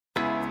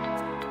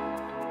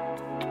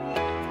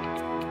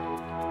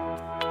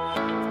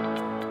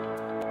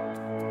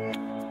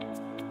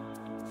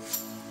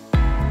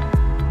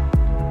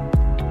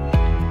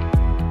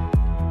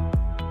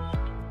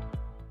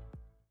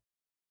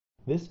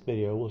This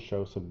video will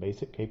show some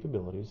basic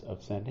capabilities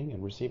of sending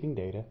and receiving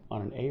data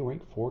on an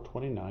ARINC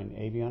 429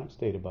 avionics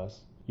data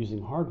bus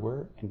using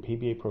hardware and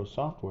PBA.pro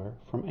software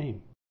from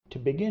AIM. To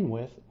begin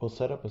with, we'll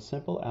set up a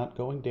simple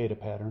outgoing data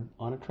pattern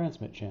on a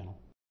transmit channel.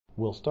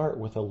 We'll start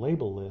with a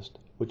label list,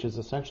 which is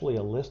essentially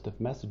a list of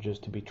messages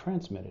to be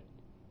transmitted.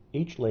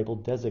 Each label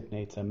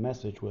designates a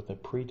message with a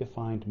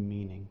predefined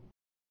meaning.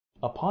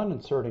 Upon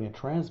inserting a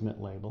transmit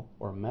label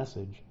or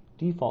message,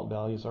 default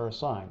values are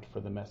assigned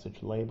for the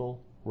message label,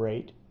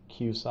 rate,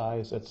 queue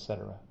size,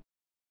 etc.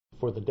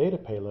 For the data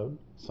payload,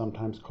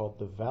 sometimes called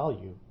the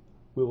value,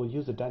 we will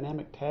use a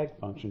dynamic tag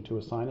function to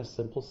assign a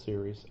simple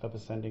series of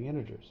ascending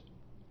integers.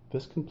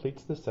 This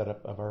completes the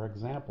setup of our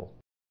example.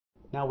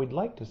 Now we'd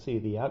like to see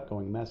the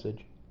outgoing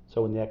message,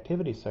 so in the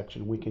activity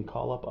section we can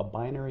call up a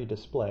binary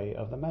display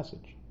of the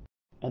message.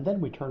 And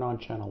then we turn on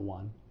channel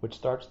 1, which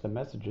starts the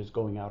messages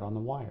going out on the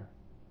wire.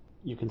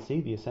 You can see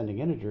the ascending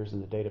integers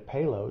in the data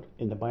payload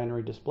in the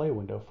binary display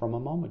window from a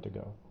moment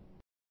ago.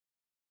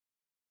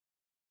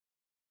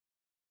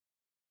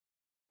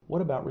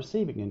 What about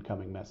receiving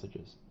incoming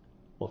messages?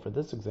 Well, for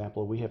this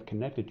example, we have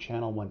connected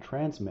channel 1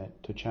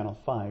 transmit to channel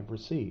 5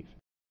 receive.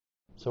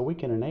 So we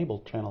can enable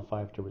channel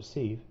 5 to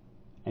receive,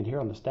 and here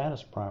on the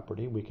status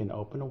property we can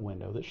open a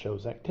window that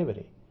shows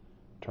activity.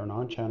 Turn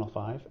on channel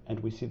 5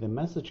 and we see the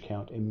message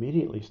count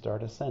immediately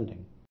start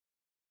ascending.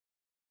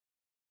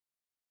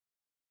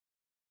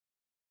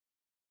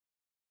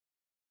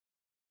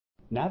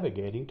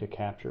 Navigating to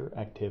capture,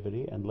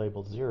 activity, and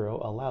label 0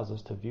 allows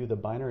us to view the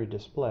binary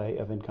display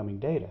of incoming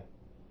data.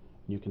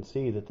 You can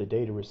see that the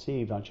data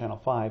received on channel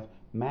 5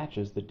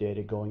 matches the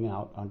data going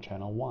out on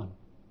channel 1.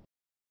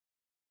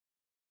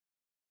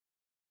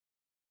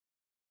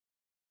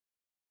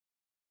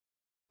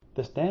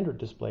 The standard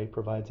display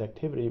provides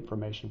activity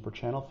information for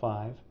channel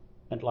 5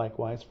 and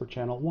likewise for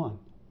channel 1.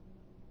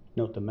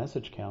 Note the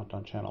message count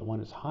on channel 1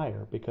 is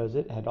higher because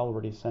it had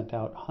already sent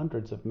out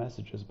hundreds of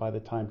messages by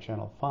the time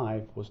channel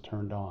 5 was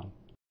turned on.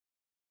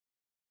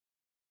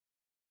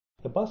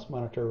 The bus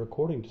monitor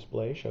recording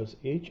display shows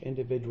each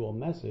individual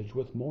message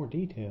with more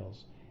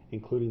details,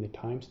 including the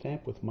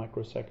timestamp with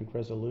microsecond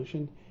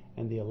resolution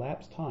and the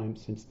elapsed time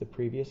since the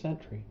previous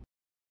entry.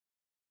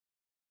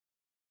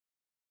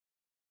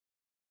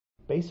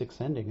 Basic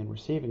sending and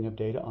receiving of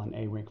data on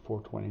ARINC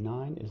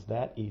 429 is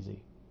that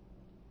easy.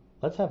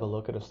 Let's have a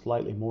look at a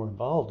slightly more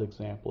involved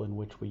example in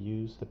which we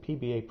use the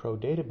PBA.pro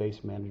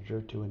database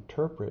manager to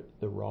interpret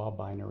the raw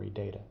binary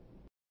data.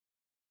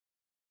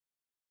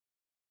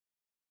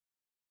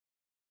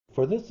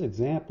 For this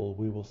example,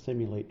 we will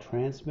simulate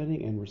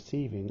transmitting and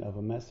receiving of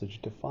a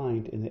message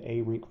defined in the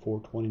ARINC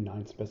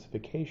 429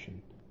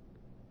 specification.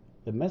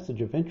 The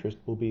message of interest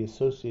will be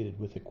associated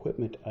with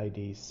equipment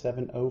ID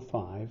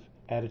 705,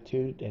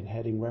 attitude and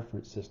heading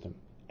reference system,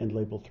 and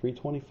label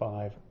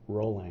 325,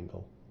 roll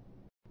angle.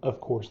 Of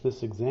course,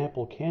 this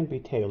example can be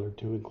tailored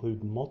to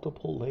include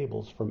multiple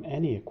labels from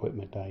any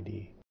equipment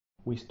ID.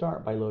 We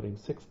start by loading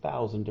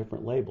 6,000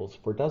 different labels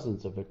for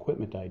dozens of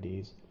equipment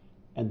IDs,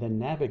 and then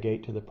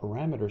navigate to the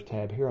Parameters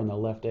tab here on the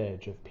left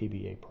edge of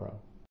PBA.pro.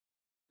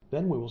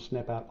 Then we will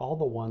snip out all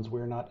the ones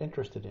we are not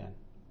interested in,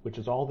 which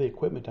is all the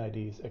equipment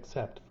IDs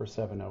except for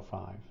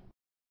 705.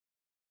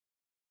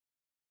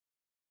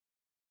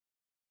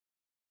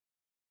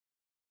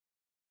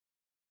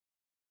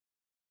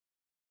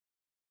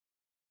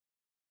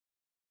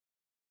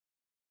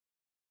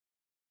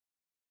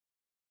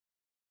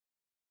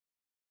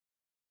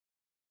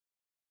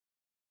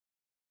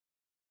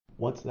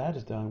 Once that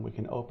is done, we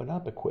can open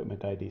up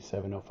equipment ID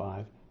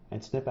 705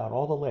 and snip out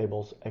all the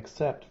labels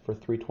except for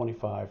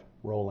 325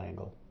 roll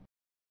angle.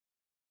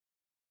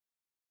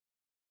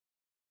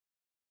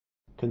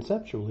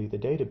 Conceptually, the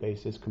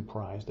database is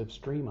comprised of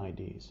stream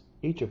IDs,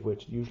 each of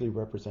which usually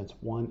represents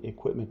one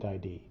equipment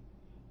ID.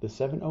 The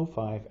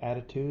 705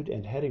 attitude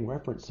and heading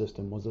reference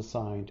system was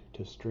assigned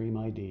to stream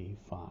ID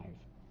 5.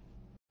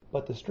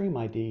 But the stream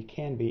ID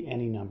can be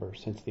any number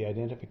since the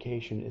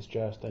identification is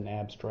just an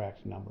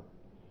abstract number.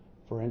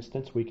 For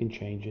instance, we can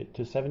change it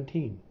to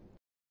 17.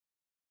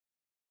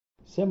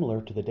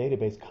 Similar to the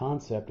database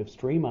concept of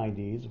stream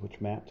IDs, which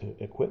map to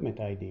equipment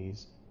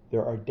IDs,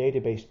 there are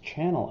database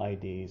channel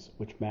IDs,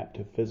 which map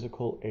to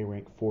physical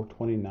ARINC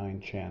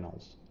 429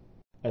 channels.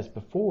 As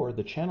before,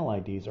 the channel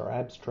IDs are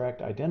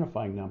abstract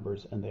identifying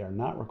numbers and they are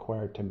not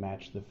required to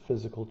match the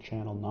physical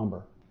channel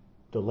number.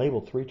 The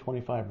label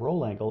 325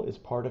 roll angle is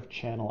part of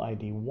channel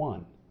ID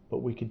 1,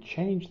 but we could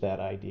change that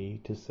ID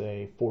to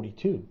say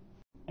 42.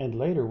 And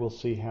later we'll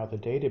see how the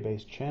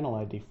database channel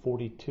ID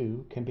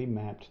 42 can be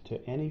mapped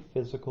to any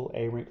physical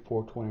ARINC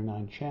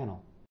 429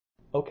 channel.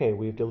 Okay,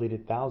 we've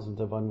deleted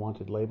thousands of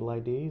unwanted label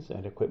IDs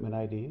and equipment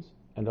IDs,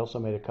 and also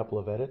made a couple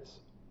of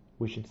edits.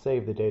 We should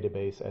save the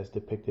database as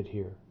depicted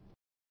here.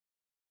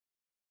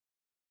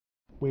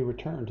 We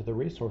return to the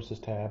Resources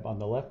tab on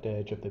the left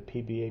edge of the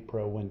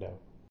PBA.pro window.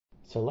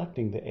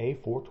 Selecting the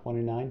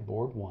A429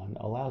 Board 1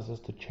 allows us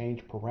to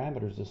change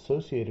parameters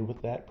associated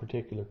with that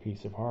particular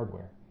piece of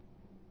hardware.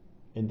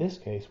 In this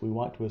case, we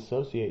want to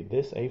associate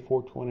this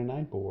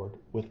A429 board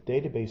with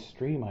database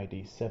stream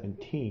ID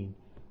 17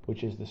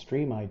 which is the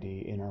stream ID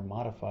in our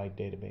modified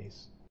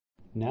database.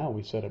 Now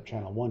we set up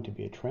channel 1 to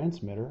be a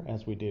transmitter,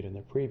 as we did in the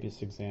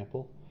previous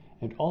example,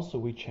 and also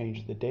we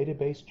changed the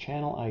database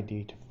channel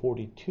ID to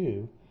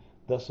 42,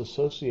 thus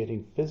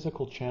associating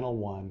physical channel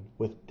 1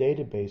 with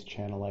database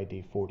channel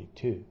ID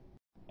 42.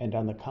 And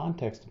on the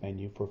context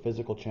menu for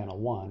physical channel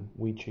 1,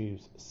 we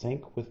choose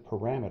Sync with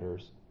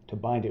Parameters to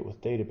bind it with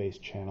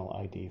database channel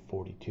ID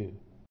 42.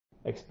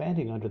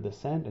 Expanding under the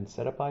Send and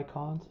Setup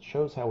icons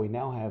shows how we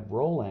now have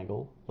roll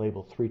angle,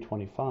 label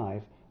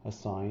 325,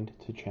 assigned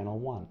to channel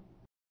 1.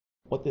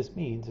 What this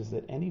means is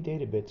that any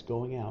data bits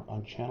going out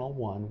on channel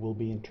 1 will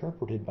be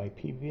interpreted by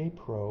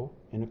PBA.pro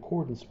in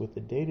accordance with the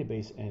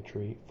database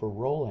entry for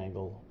roll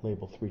angle,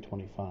 label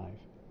 325.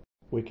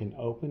 We can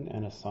open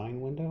an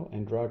assign window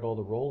and drag all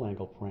the roll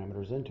angle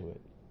parameters into it.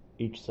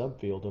 Each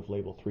subfield of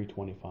label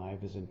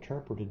 325 is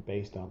interpreted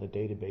based on the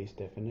database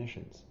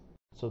definitions,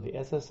 so the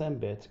SSM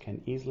bits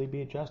can easily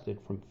be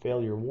adjusted from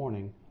failure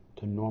warning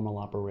to normal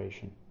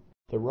operation.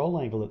 The roll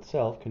angle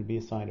itself can be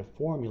assigned a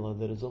formula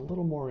that is a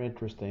little more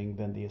interesting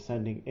than the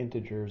ascending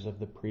integers of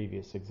the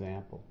previous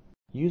example.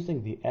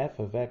 Using the f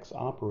of x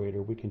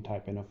operator, we can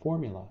type in a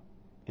formula.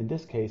 In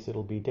this case,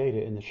 it'll be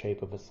data in the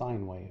shape of a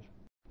sine wave.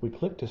 We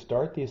click to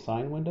start the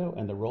assign window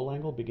and the roll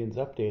angle begins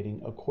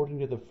updating according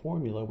to the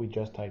formula we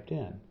just typed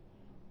in,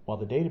 while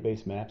the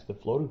database maps the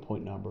floating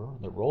point number,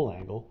 the roll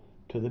angle,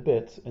 to the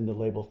bits in the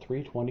label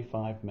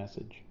 325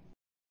 message.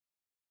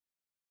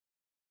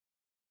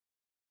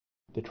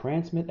 The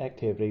transmit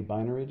activity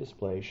binary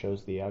display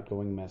shows the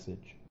outgoing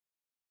message.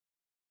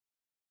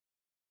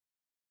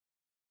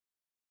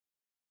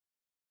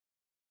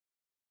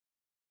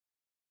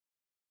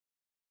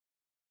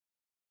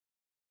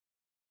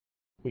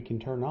 We can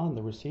turn on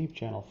the receive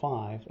channel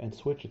 5 and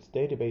switch its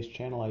database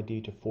channel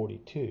ID to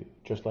 42,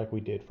 just like we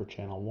did for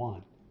channel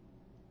 1.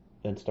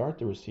 Then start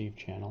the receive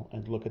channel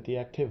and look at the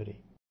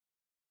activity.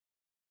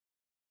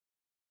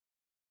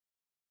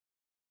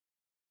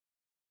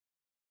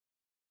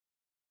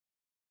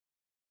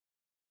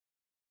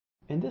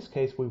 In this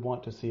case, we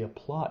want to see a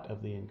plot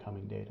of the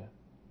incoming data.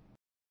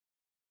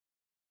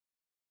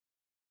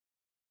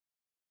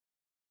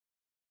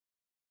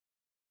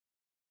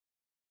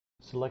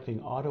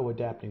 Selecting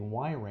auto-adapting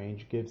Y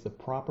range gives the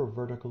proper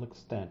vertical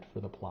extent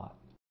for the plot.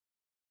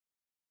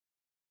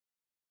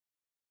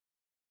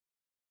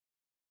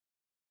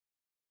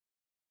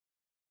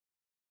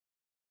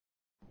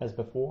 As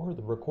before,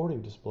 the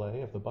recording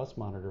display of the bus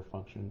monitor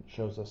function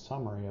shows a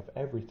summary of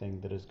everything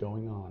that is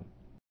going on.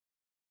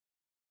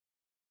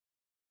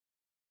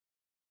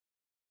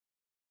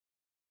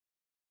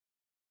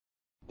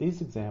 These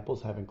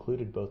examples have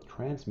included both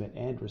transmit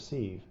and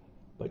receive,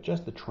 but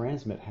just the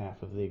transmit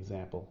half of the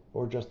example,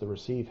 or just the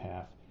receive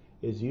half,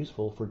 is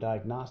useful for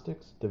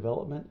diagnostics,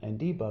 development, and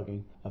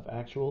debugging of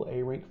actual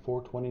ARINC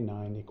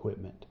 429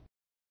 equipment.